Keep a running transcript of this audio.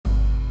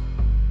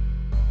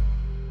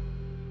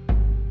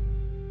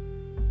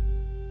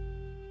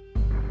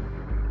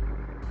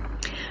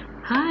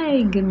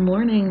Hi, good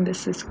morning.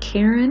 This is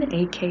Karen,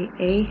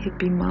 aka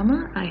Hippie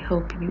Mama. I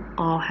hope you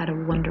all had a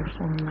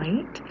wonderful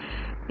night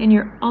and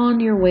you're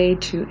on your way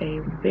to a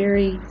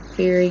very,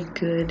 very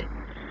good,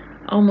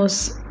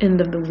 almost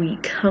end of the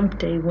week, Hump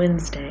Day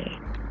Wednesday.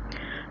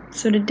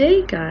 So,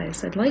 today,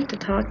 guys, I'd like to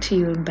talk to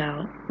you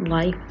about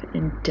life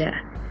and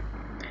death.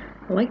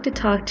 I'd like to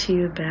talk to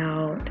you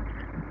about,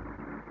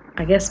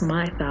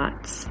 my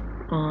thoughts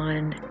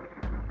on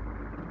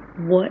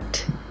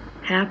what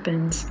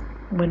happens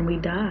when we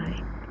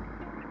die.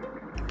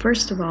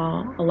 First of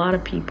all, a lot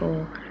of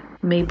people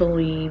may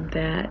believe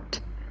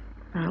that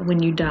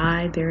when you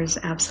die, there's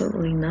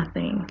absolutely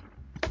nothing.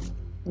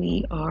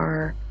 We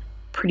are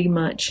pretty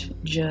much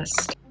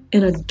just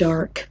in a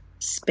dark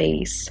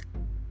space.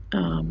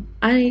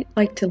 I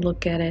like to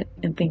look at it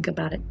and think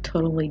about it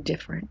totally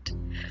different.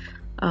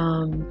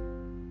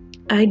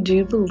 I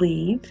do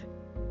believe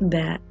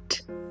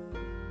that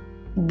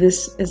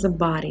this is a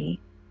body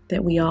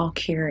that we all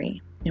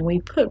carry, and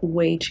we put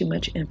way too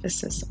much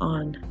emphasis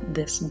on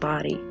this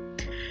body.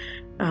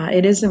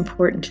 It is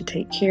important to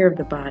take care of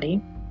the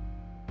body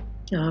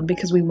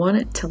because we want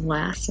it to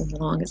last as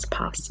long as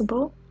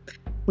possible.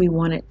 We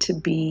want it to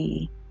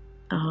be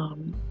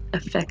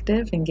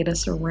effective and get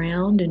us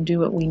around and do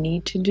what we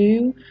need to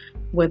do,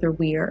 whether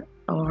we are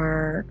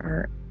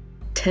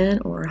 10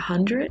 or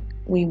 100.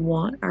 We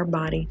want our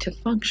body to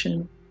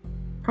function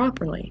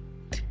properly.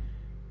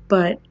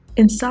 But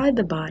inside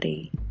the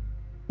body,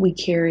 we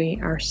carry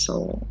our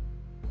soul.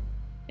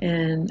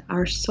 And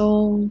our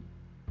soul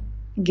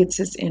gets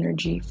its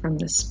energy from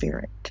the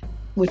spirit,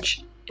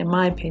 which, in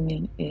my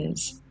opinion,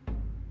 is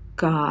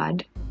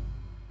God,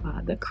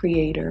 the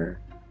creator.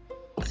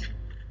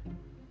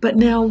 But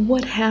now,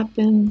 what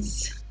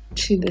happens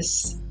to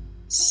this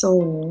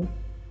soul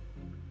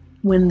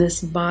when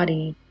this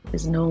body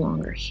is no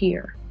longer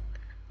here?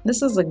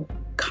 This is a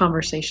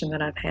conversation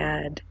that I've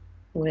had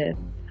with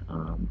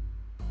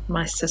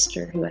my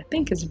sister, who I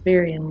think is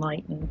very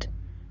enlightened,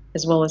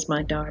 as well as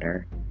my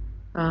daughter.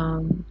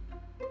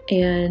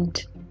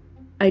 And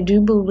I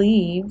do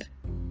believe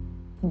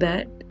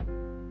that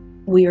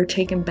we are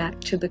taken back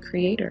to the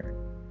Creator.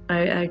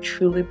 I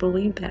truly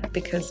believe that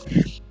because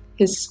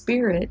His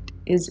Spirit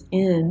is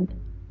in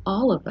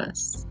all of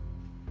us.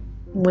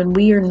 When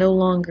we are no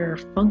longer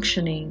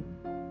functioning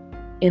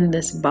in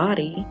this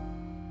body,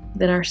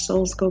 then our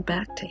souls go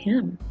back to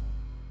Him.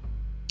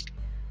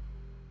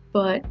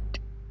 But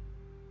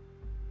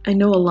I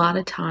know a lot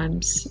of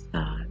times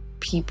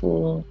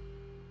people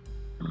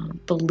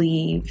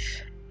believe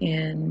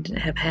and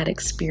have had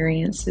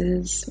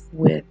experiences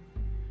with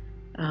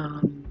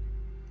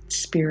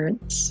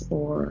spirits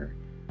or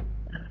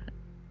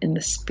in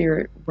the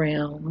spirit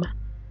realm.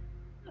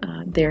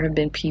 There have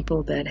been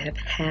people that have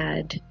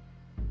had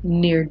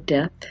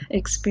near-death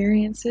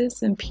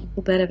experiences and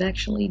people that have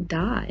actually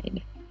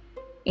died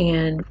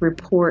and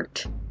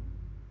report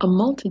a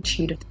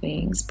multitude of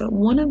things. But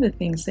one of the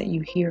things that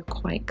you hear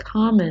quite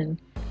common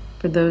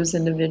for those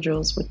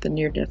individuals with the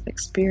near-death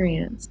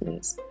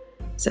experiences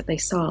is that they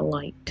saw a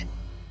light,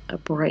 a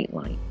bright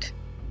light,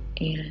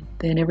 and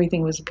then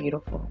everything was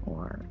beautiful.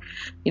 Or,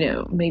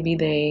 maybe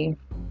they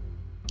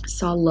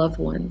saw loved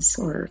ones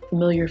or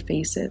familiar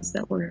faces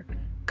that were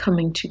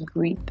coming to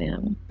greet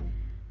them.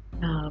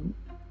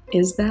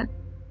 Is that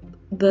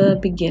the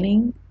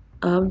beginning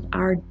of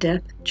our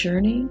death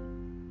journey?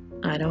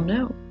 I don't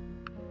know.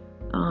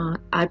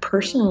 I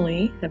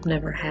personally have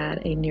never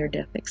had a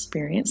near-death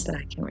experience that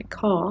I can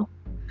recall.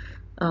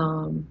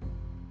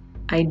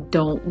 I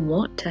don't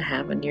want to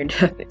have a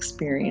near-death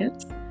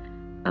experience.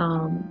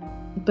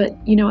 But,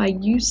 I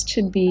used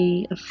to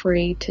be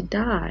afraid to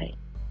die.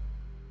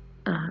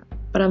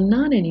 But I'm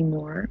not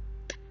anymore.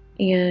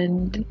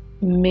 And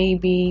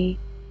maybe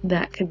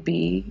that could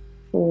be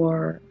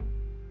for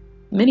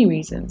many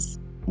reasons.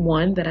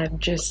 One, that I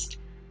just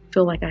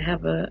feel like I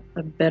have a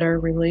better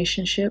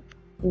relationship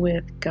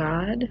with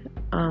God.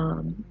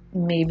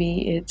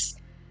 Maybe it's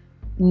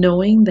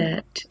knowing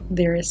that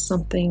there is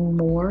something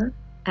more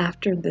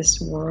after this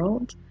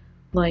world.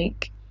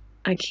 Like,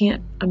 I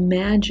can't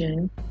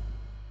imagine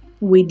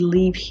we'd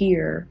leave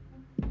here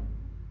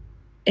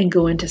and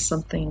go into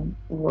something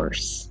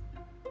worse.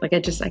 Like, I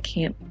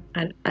can't,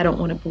 I don't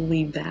want to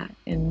believe that.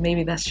 And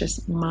maybe that's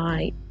just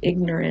my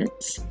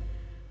ignorance.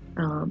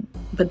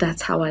 But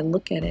that's how I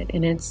look at it.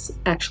 And it's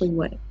actually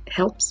what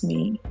helps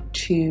me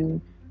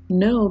to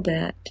know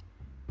that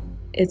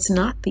it's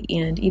not the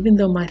end, even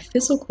though my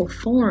physical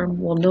form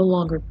will no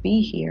longer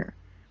be here.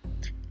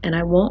 And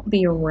I won't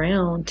be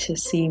around to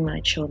see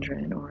my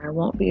children, or I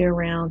won't be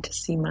around to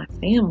see my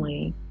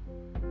family.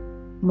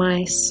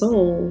 My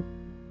soul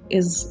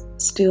is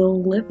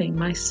still living.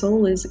 My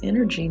soul is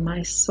energy.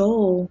 My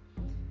soul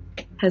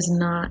has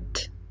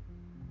not,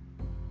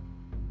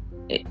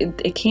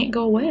 it can't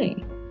go away.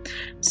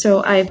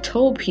 So I've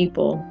told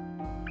people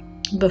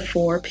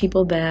before,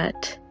 people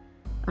that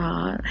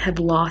have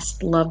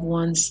lost loved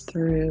ones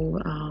through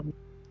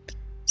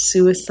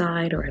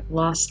suicide, or have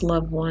lost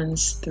loved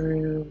ones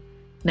through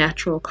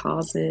natural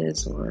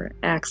causes or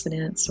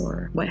accidents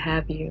or what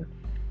have you,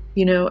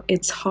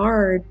 It's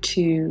hard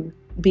to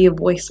be a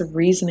voice of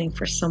reasoning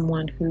for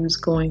someone who's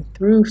going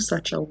through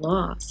such a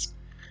loss.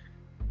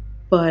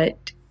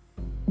 But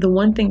the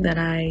one thing that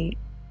I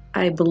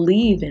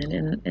believe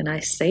in, and I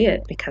say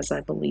it because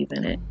I believe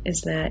in it,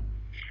 is that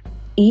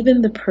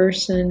even the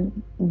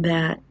person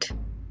that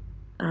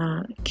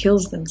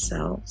kills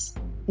themselves,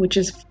 which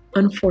is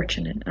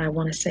unfortunate, I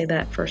want to say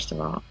that first of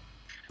all,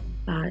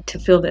 to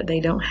feel that they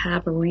don't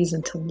have a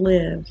reason to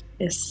live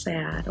is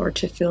sad, or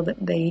to feel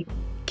that they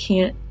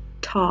can't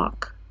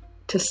talk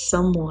to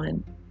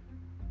someone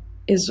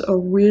is a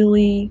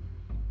really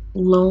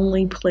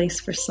lonely place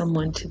for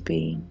someone to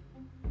be.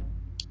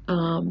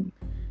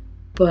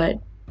 But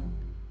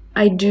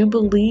I do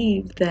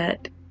believe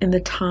that in the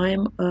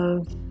time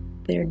of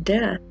their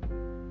death,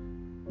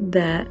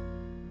 that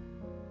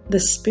the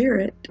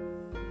spirit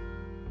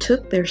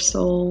took their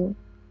soul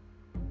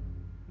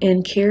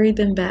and carried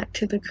them back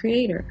to the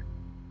Creator.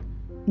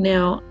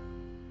 Now,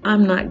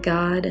 I'm not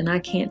God, and I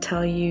can't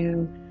tell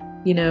you,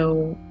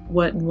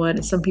 what and what.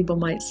 And some people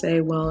might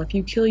say, well, if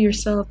you kill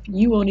yourself,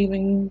 you won't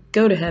even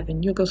go to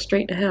heaven. You'll go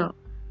straight to hell.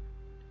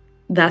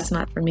 That's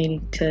not for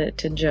me to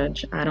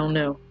judge. I don't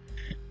know.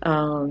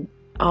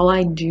 All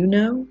I do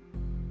know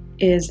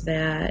is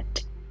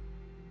that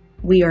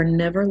we are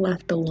never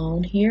left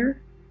alone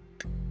here.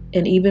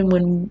 And even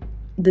when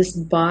this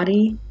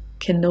body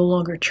can no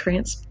longer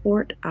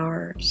transport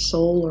our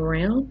soul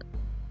around,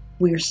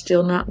 we are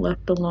still not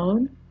left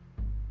alone.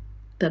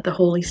 That the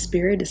Holy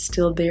Spirit is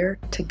still there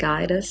to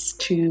guide us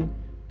to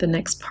the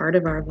next part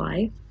of our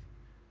life.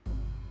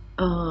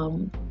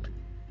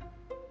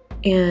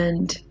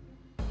 And,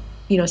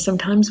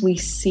 sometimes we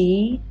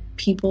see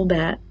people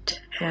that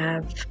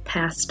have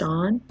passed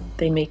on.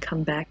 They may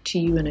come back to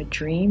you in a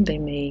dream. They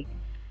may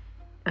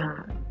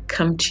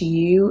come to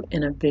you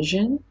in a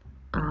vision.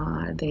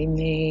 They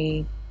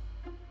may,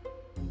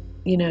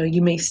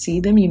 you may see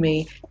them. You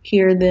may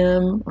hear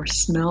them or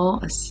smell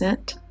a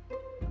scent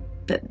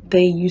that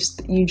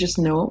you just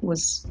know it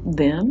was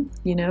them,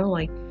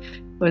 like,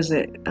 was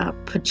it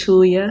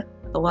patchouli? A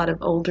lot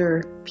of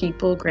older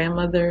people,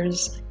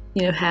 grandmothers,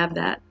 have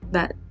that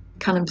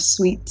kind of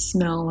sweet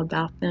smell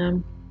about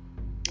them,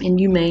 and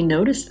you may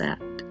notice that.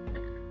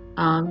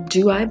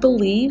 Do I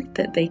believe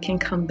that they can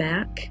come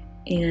back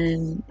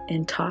and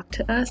talk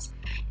to us?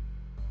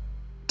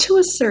 To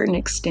a certain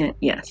extent,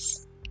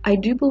 yes. I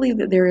do believe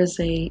that there is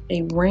a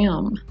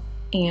realm,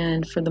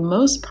 and for the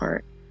most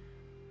part,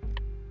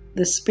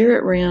 the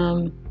spirit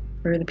realm,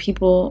 or the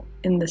people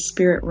in the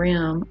spirit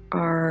realm,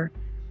 are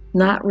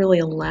not really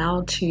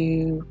allowed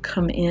to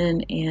come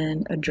in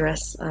and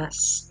address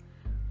us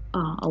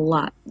a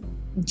lot.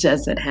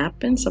 Does it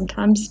happen?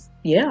 Sometimes,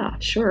 yeah,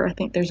 sure. I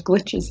think there's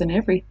glitches in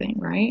everything,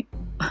 right?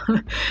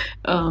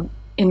 And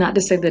not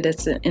to say that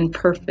it's an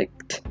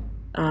imperfect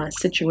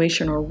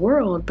situation or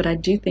world, but I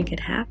do think it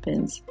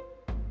happens.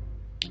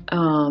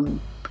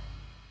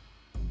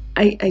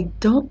 I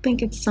don't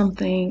think it's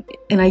something,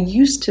 and I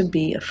used to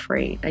be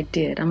afraid. I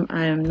did.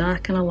 I am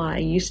not going to lie. I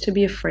used to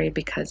be afraid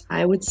because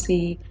I would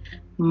see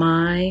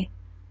my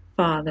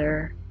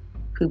father,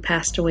 who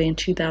passed away in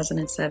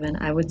 2007.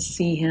 I would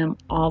see him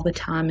all the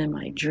time in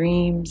my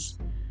dreams.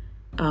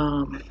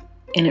 And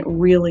it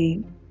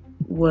really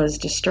was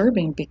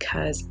disturbing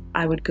because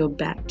I would go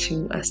back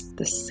to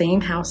the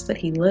same house that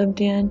he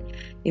lived in.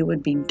 It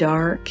would be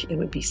dark. It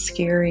would be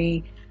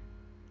scary.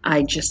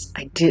 I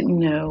didn't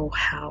know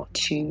how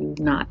to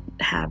not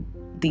have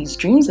these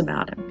dreams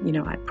about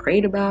him. I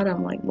prayed about him.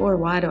 I'm like,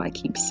 Lord, why do I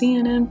keep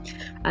seeing him?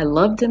 I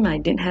loved him. I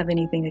didn't have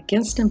anything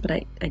against him, but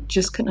I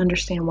just couldn't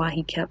understand why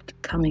he kept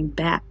coming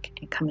back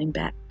and coming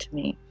back to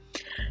me.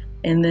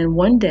 And then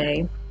one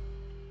day,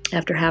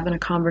 after having a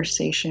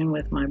conversation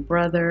with my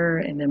brother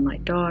and then my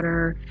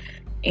daughter,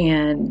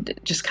 and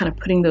just kind of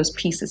putting those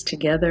pieces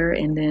together,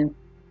 and then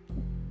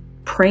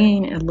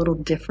praying a little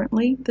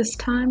differently this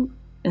time,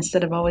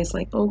 instead of always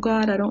like, oh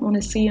God, I don't want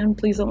to see him.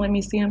 Please don't let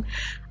me see him.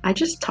 I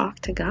just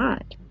talked to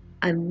God.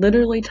 I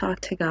literally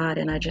talked to God,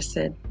 and I just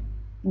said,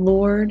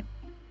 Lord,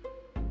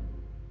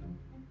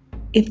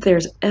 if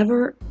there's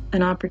ever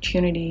an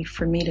opportunity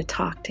for me to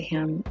talk to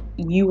him,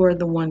 you are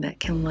the one that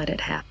can let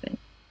it happen.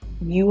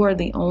 You are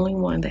the only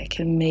one that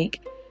can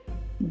make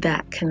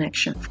that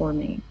connection for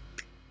me.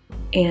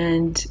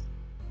 And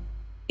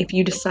if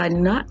you decide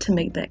not to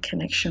make that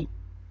connection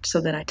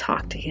so that I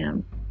talk to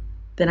him,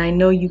 then I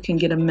know you can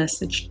get a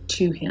message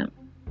to him.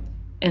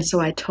 And so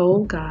I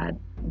told God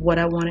what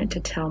I wanted to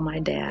tell my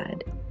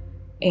dad.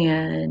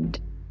 And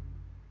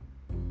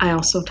I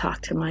also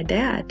talked to my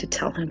dad to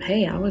tell him,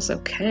 hey, I was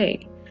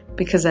okay.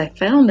 Because I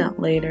found out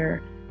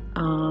later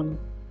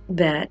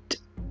that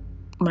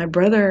my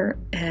brother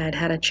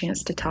had a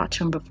chance to talk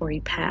to him before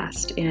he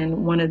passed.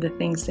 And one of the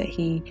things that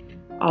he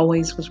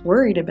always was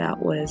worried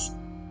about was,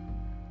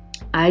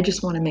 I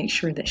just want to make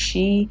sure that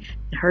she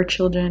and her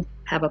children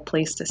have a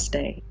place to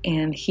stay.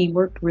 And he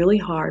worked really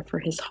hard for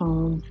his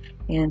home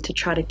and to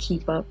try to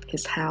keep up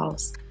his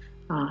house.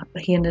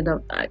 But he ended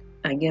up,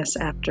 I guess,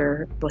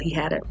 he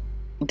had it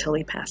until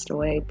he passed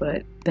away,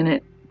 but then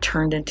it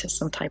turned into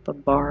some type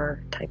of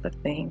bar type of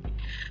thing.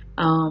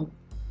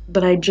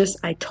 But I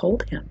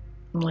told him,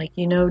 I'm like,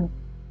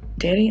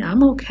 Daddy,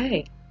 I'm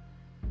okay.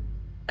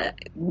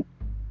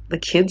 The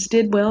kids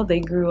did well. They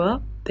grew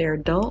up. They're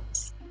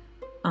adults.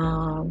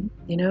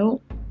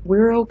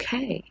 We're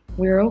okay.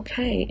 We're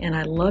okay. And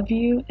I love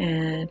you.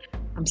 And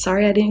I'm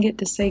sorry I didn't get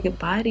to say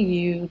goodbye to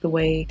you the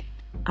way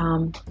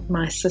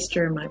my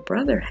sister and my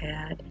brother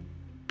had.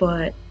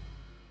 But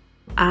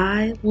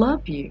I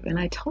love you. And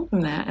I told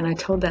him that. And I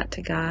told that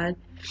to God.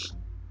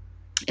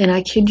 And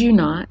I kid you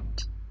not,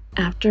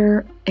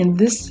 and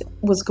this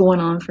was going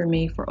on for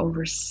me for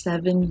over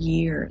 7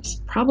 years,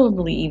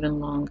 probably even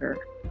longer.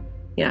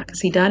 Yeah,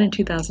 because he died in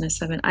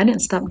 2007. I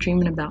didn't stop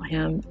dreaming about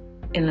him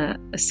in a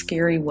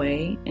scary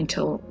way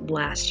until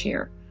last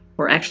year,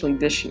 or actually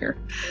this year.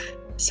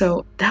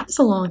 So that was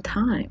a long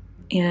time.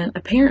 And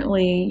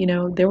apparently,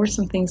 there were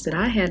some things that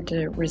I had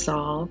to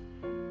resolve,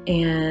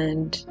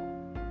 and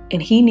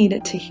he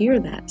needed to hear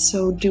that.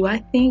 So do I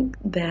think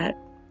that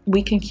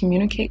we can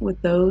communicate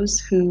with those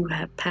who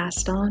have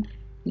passed on?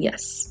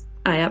 Yes,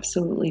 I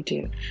absolutely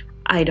do.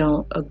 I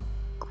don't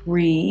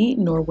agree,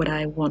 nor would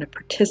I want to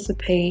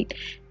participate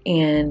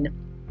in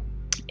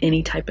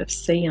any type of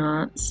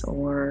seance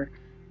or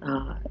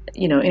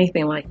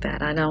anything like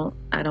that. I don't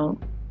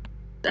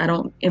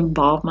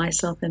involve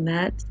myself in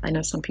that. I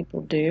know some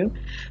people do,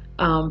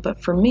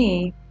 but for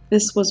me,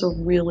 this was a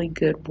really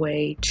good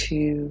way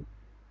to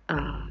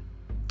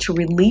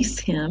release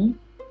him.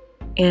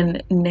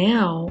 And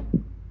now,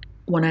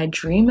 when I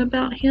dream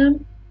about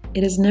him,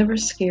 it is never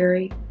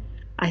scary.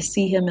 I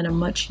see him in a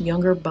much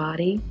younger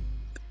body.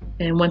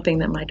 And one thing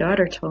that my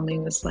daughter told me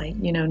was like,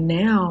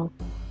 now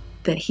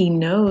that he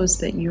knows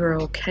that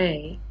you're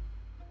okay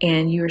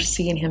and you're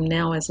seeing him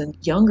now as a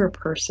younger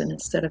person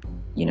instead of,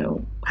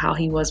 how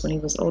he was when he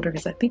was older,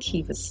 because I think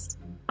he was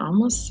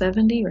almost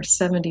 70 or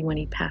 70 when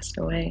he passed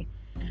away,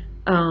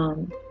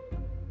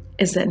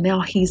 is that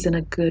now he's in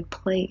a good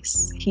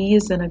place. He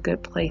is in a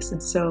good place.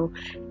 And so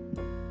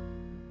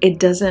it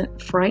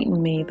doesn't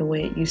frighten me the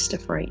way it used to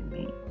frighten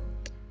me.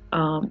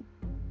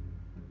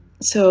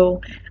 So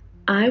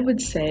I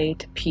would say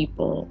to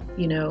people,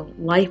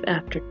 life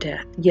after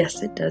death,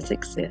 yes, it does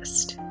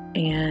exist.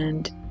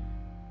 And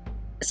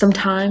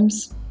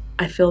sometimes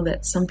I feel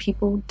that some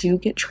people do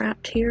get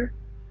trapped here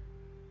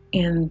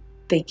and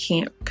they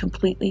can't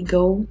completely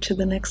go to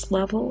the next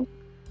level.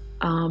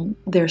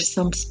 There's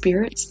some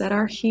spirits that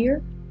are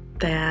here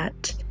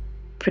that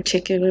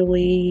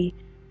particularly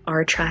are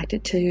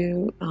attracted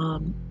to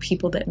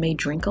people that may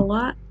drink a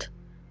lot,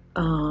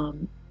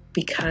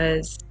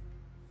 because,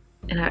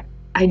 and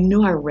I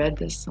know I read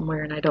this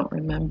somewhere and I don't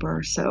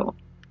remember, so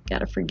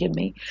gotta forgive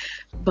me,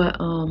 but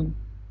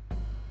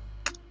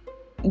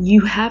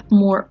you have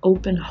more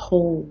open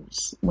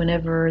holes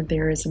whenever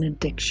there is an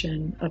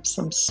addiction of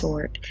some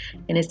sort,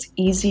 and it's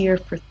easier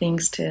for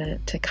things to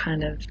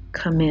kind of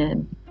come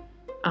in.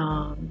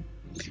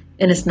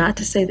 And it's not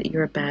to say that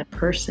you're a bad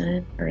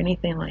person or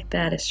anything like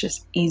that. It's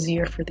just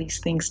easier for these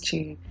things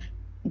to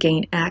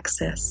gain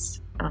access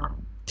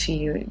to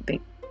you,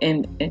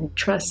 and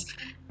trust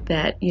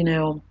that,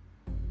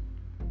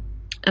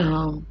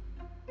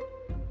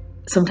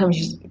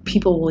 sometimes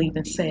people will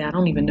even say, I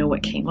don't even know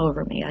what came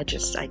over me. I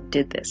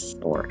did this.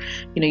 Or,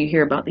 you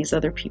hear about these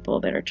other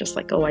people that are just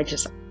like, oh, I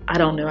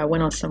don't know. I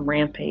went on some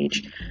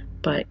rampage.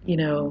 But, you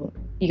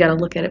got to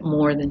look at it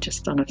more than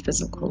just on a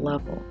physical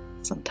level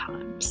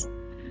sometimes.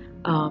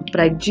 But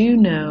I do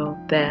know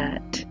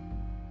that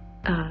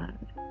I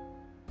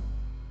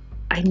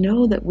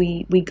know that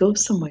we go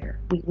somewhere.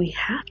 We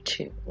have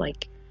to.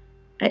 Like,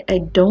 I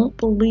don't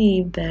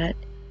believe that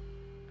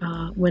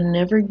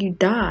whenever you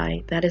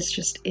die, that is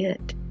just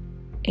it.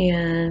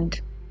 And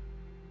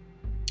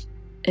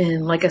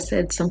like I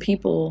said, some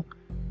people,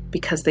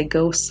 because they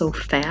go so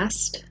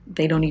fast,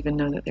 they don't even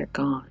know that they're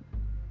gone.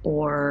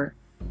 Or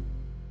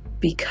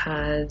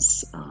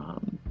because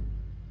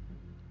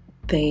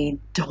they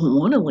don't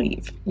want to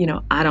leave.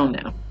 I don't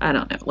know.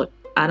 Look,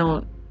 I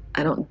don't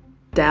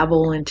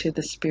dabble into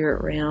the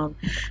spirit realm.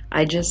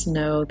 I just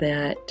know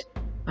that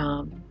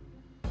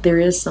there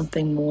is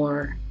something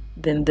more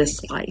than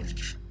this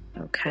life.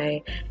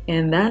 Okay,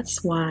 and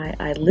that's why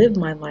I live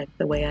my life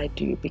the way I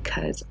do,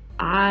 because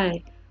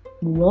I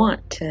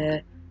want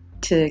to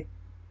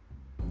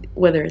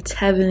whether it's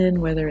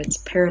heaven, whether it's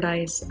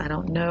paradise, I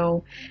don't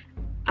know.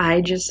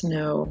 I just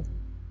know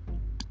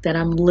that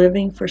I'm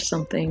living for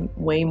something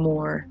way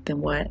more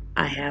than what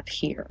I have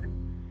here.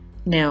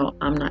 Now,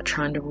 I'm not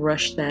trying to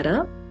rush that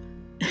up,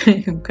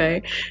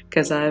 okay,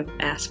 because I've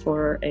asked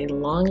for a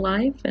long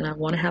life and I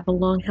want to have a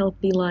long,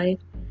 healthy life.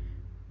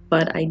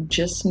 But I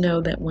just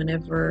know that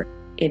whenever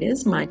it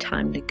is my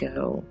time to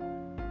go,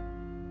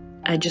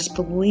 I just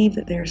believe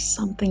that there's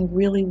something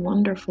really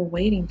wonderful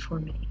waiting for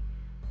me.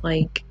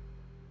 Like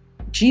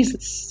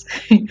Jesus.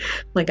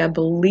 Like, I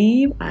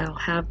believe I'll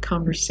have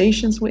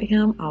conversations with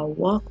him. I'll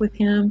walk with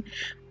him.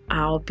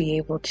 I'll be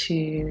able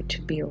to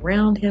be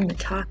around him and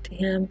talk to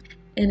him.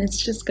 And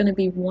it's just going to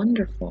be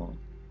wonderful.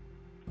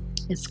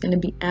 It's going to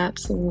be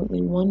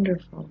absolutely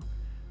wonderful.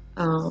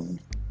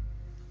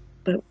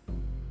 But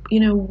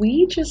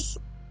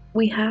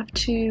we have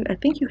to, I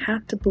think you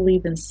have to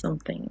believe in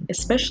something,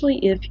 especially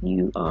if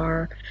you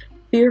are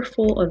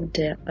fearful of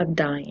death, of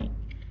dying.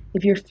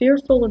 If you're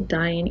fearful of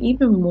dying,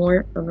 even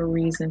more of a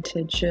reason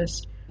to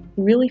just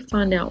really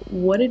find out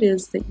what it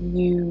is that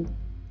you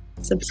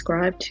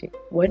subscribe to.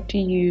 What do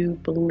you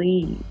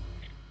believe?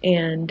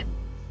 And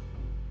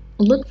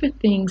look for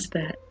things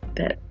that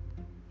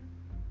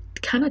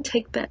kind of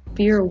take that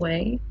fear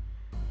away,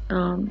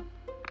 um,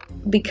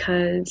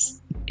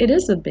 because it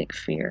is a big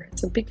fear.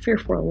 It's a big fear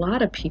for a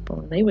lot of people,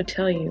 and they would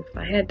tell you if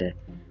I had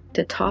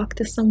to talk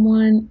to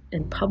someone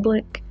in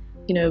public,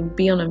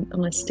 be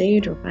on a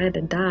stage, or if I had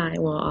to die,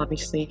 well,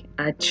 obviously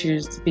I'd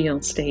choose to be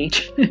on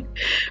stage.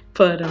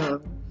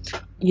 But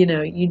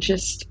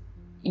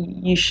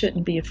you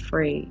shouldn't be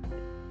afraid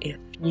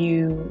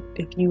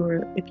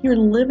if you're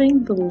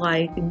living the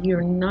life and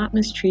you're not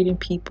mistreating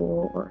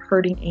people or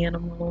hurting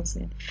animals,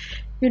 and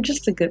you're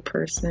just a good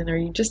person, or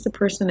you're just a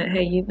person that,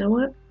 hey, you know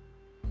what?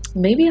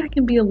 Maybe I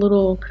can be a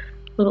little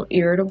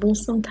irritable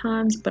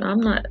sometimes, but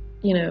I'm not,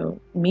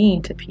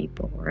 mean to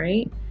people,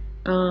 right?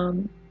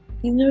 Um,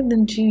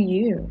 then do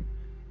you.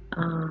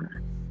 Uh,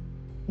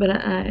 but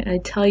I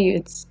tell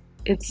you,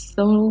 it's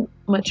so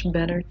much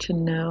better to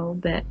know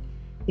that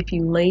if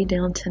you lay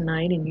down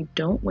tonight and you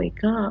don't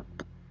wake up,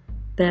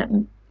 that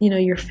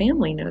your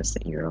family knows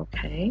that you're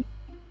okay.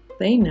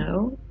 They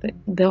know that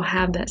they'll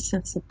have that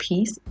sense of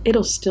peace.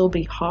 It'll still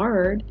be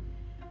hard.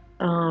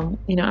 I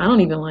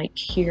don't even like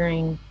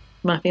hearing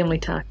my family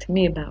talk to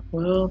me about,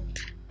 well,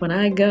 when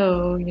I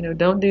go,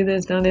 don't do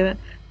this, don't do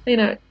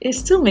that. It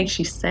still makes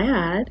you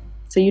sad.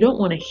 So you don't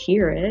want to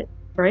hear it,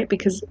 right?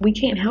 Because we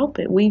can't help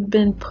it. We've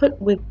been put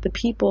with the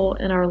people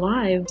in our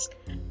lives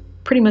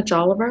pretty much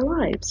all of our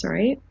lives,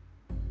 right?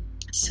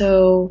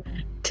 So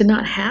to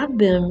not have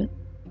them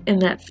in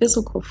that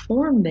physical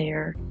form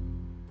there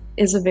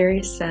is a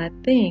very sad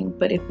thing.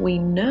 But if we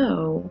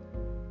know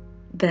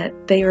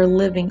that they are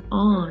living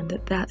on,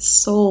 that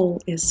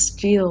soul is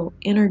still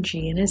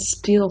energy and is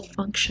still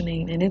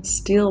functioning and it's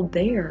still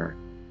there,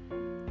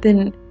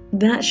 then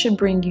that should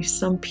bring you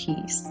some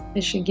peace.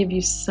 It should give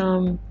you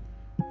some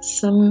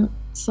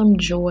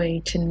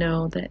joy to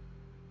know that,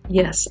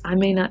 yes, I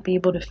may not be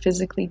able to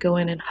physically go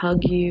in and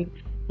hug you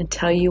and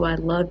tell you I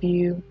love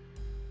you,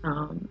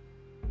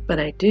 but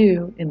I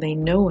do, and they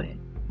know it.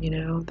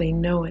 They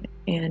know it.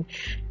 And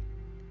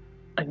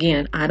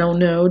again, I don't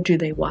know. Do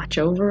they watch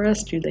over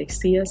us? Do they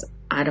see us?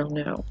 I don't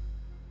know.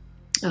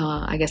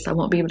 I guess I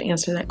won't be able to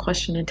answer that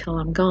question until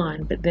I'm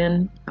gone, but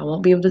then I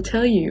won't be able to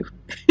tell you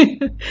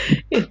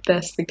if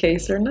that's the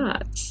case or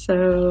not.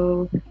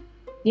 So,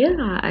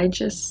 yeah, I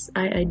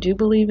do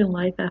believe in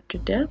life after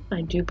death.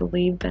 I do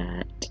believe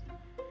that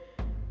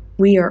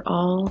we are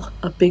all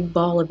a big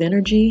ball of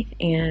energy,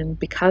 and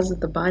because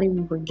of the body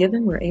we were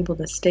given, we're able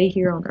to stay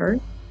here on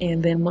earth.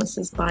 And then once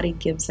this body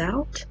gives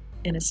out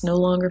and it's no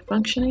longer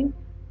functioning,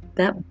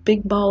 that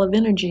big ball of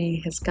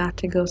energy has got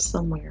to go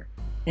somewhere,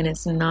 and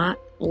it's not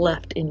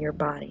left in your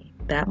body.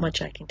 That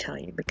much I can tell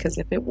you, because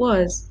if it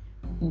was,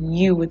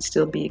 you would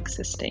still be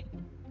existing,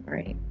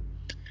 right?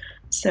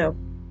 So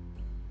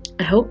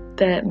I hope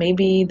that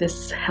maybe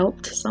this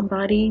helped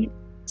somebody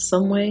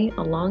some way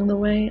along the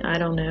way. I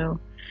don't know.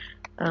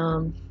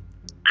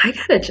 I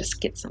gotta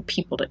just get some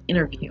people to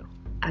interview.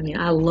 I mean,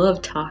 I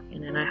love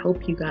talking, and I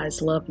hope you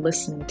guys love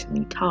listening to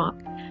me talk,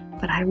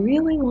 but I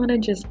really want to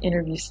just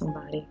interview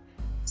somebody.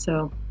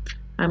 So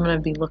I'm going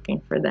to be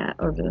looking for that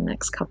over the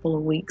next couple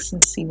of weeks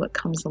and see what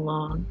comes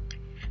along.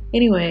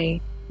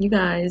 Anyway, you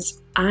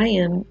guys,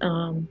 I'm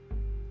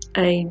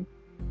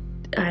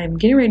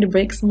getting ready to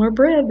bake some more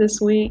bread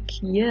this week.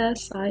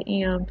 Yes, I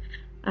am.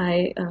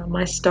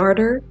 My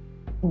starter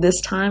this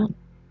time,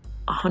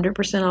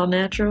 100% all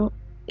natural.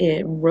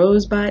 It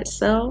rose by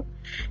itself.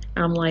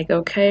 I'm like,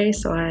 okay,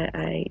 so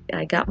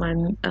I got my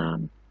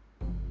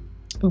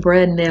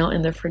bread now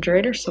in the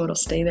refrigerator, so it'll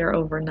stay there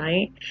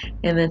overnight.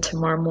 And then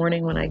tomorrow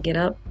morning when I get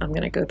up, I'm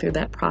going to go through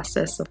that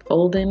process of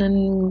folding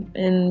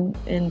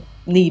and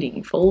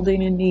kneading,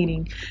 folding and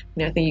kneading.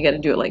 I think you got to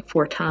do it like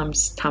 4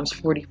 times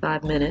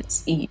 45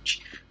 minutes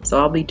each. So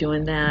I'll be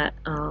doing that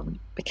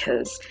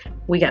because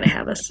we got to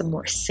have us some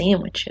more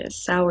sandwiches,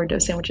 sourdough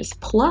sandwiches.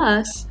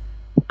 Plus,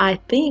 I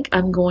think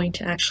I'm going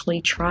to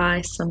actually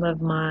try some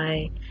of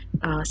my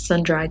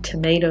sun-dried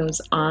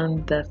tomatoes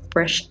on the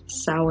fresh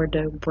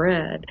sourdough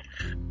bread.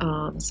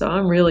 So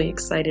I'm really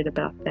excited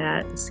about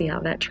that and see how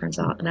that turns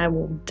out. And I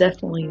will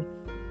definitely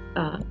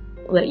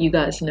let you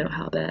guys know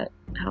how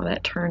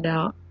that turned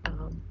out.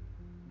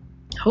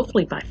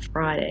 Hopefully by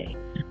Friday,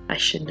 I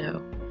should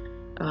know,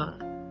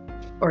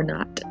 or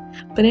not.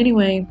 But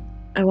anyway,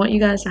 I want you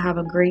guys to have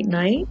a great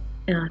night.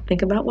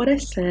 Think about what I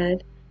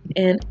said.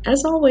 And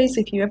as always,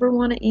 if you ever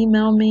want to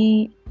email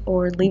me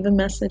or leave a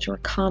message or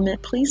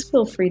comment, please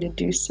feel free to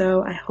do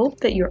so. I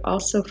hope that you're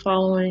also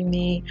following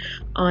me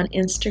on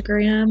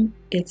Instagram.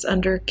 It's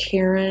under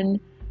Karen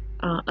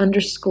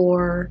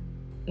underscore,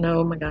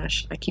 no, oh my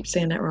gosh, I keep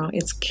saying that wrong.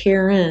 It's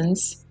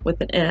Karen's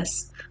with an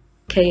S,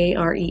 Karens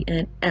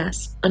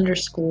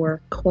 _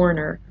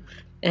 corner.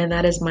 and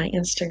that is my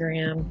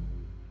Instagram.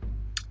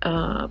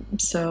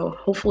 So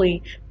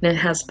hopefully, and it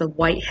has the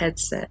white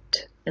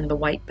headset and the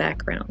white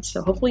background.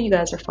 So hopefully you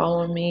guys are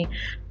following me.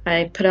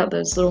 I put out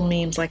those little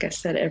memes, like I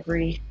said,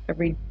 every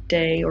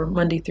day or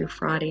Monday through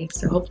Friday.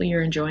 So hopefully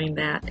you're enjoying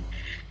that.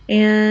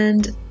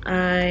 And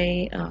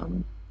I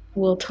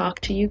will talk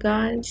to you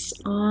guys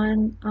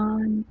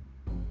on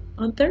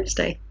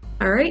Thursday.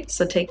 All right.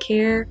 So take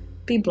care.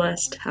 Be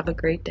blessed. Have a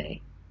great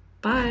day.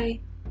 Bye.